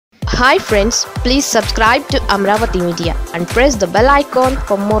Hi friends, please subscribe to Amaravathi Media and press the bell icon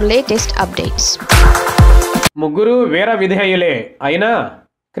for more latest updates. ముగ్గురు వీర విధేయులే అయినా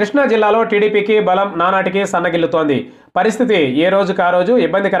కృష్ణా జిల్లాలో టీడీపీకి బలం నానాటికి సన్నగిల్లుతోంది. పరిస్థితి ఏ రోజుకు ఆ రోజు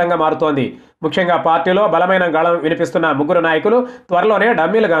ఇబ్బందికరంగా మారుతోంది. ముఖ్యంగా పార్టీలో బలమైన గళం వినిపిస్తున్న ముగ్గురు నాయకులు త్వరలోనే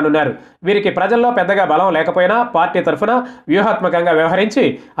డమ్మీలుగానున్నారు. వీరికి ప్రజల్లో పెద్దగా బలం లేకపోయినా పార్టీ తరఫున వ్యూహాత్మకంగా వ్యవహరించి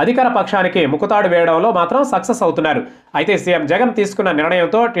అధికార పక్షానికి ముకుతాడు వేయడంలో మాత్రం సక్సెస్ అవుతున్నారు. అయితే సీఎం జగన్ తీసుకున్న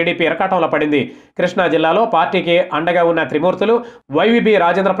నిర్ణయంతో టీడీపీ ఇరకాటంలో పడింది. కృష్ణా జిల్లాలో పార్టీకి అండగా ఉన్న త్రిమూర్తులు వైవీబీ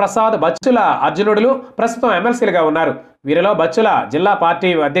రాజేంద్ర ప్రసాద్, బచ్చుల, అర్జునుడులు ప్రస్తుతం ఎమ్మెల్సీలుగా ఉన్నారు. వీరిలో బచ్చుల జిల్లా పార్టీ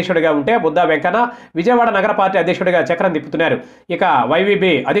అధ్యక్షుడిగా ఉంటే బుద్ధ వెంకన్న విజయవాడ నగర పార్టీ అధ్యక్షుడిగా చక్రం తిప్పుతున్నారు. ఇక వైవీబీ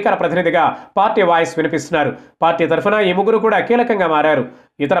అధికార ప్రతినిధిగా పార్టీ వాయిస్ వినిపిస్తున్నారు. పార్టీ తరఫున ఈ ముగ్గురు కూడా కీలకంగా మారారు.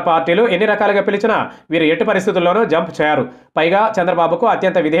 ఇతర పార్టీలు ఎన్ని రకాలుగా పిలిచినా వీరు ఎట్టి పరిస్థితుల్లోనూ జంప్ చేయరు. పైగా చంద్రబాబుకు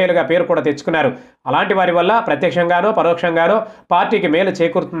అత్యంత విధేయులుగా పేరు కూడా తెచ్చుకున్నారు. అలాంటి వారి వల్ల ప్రత్యక్షంగానో పరోక్షంగానో పార్టీకి మేలు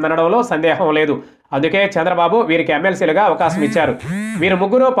చేకూరుతుందనడంలో సందేహం లేదు. అందుకే చంద్రబాబు వీరికి ఎమ్మెల్సీలుగా అవకాశం ఇచ్చారు. వీరు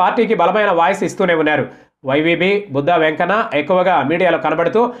ముగ్గురు పార్టీకి బలమైన వాయిస్ ఇస్తూనే ఉన్నారు. వైవీబీ బుద్ధ వెంకన్న ఎక్కువగా మీడియాలో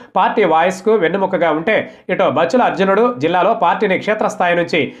కనబడుతూ పార్టీ వాయిస్కు వెన్నుముకగా ఉంటే, ఇటు బచ్చుల అర్జునుడు జిల్లాలో పార్టీని క్షేత్రస్థాయి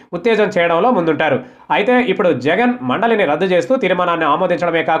నుంచి ఉత్తేజం చేయడంలో ముందుంటారు. అయితే ఇప్పుడు జగన్ మండలిని రద్దు చేస్తూ తీర్మానాన్ని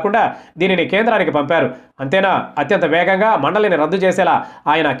ఆమోదించడమే కాకుండా దీనిని కేంద్రానికి పంపారు. అంతేనా, అత్యంత వేగంగా మండలిని రద్దు చేసేలా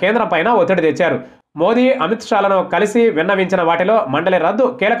ఆయన కేంద్రం పైన ఒత్తిడి తెచ్చారు. మోదీ, అమిత్ షాలను కలిసి విన్నవించిన వాటిలో మండలి రద్దు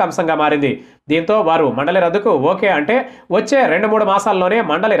కీలక అంశంగా మారింది. దీంతో వారు మండలి రద్దుకు ఓకే అంటే వచ్చే 2-3 మాసాల్లోనే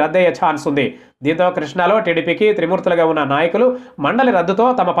మండలి రద్దయ్యే ఛాన్స్ ఉంది. దీంతో కృష్ణాలో టీడీపీకి త్రిమూర్తులుగా ఉన్న నాయకులు మండలి రద్దుతో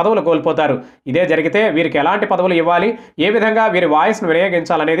తమ పదవులు కోల్పోతారు. ఇదే జరిగితే వీరికి ఎలాంటి పదవులు ఇవ్వాలి, ఏ విధంగా వీరి వాయిస్ను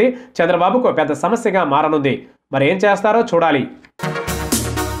వినియోగించాలనేది చంద్రబాబుకు పెద్ద సమస్యగా మారనుంది. మరి ఏం చేస్తారో చూడాలి.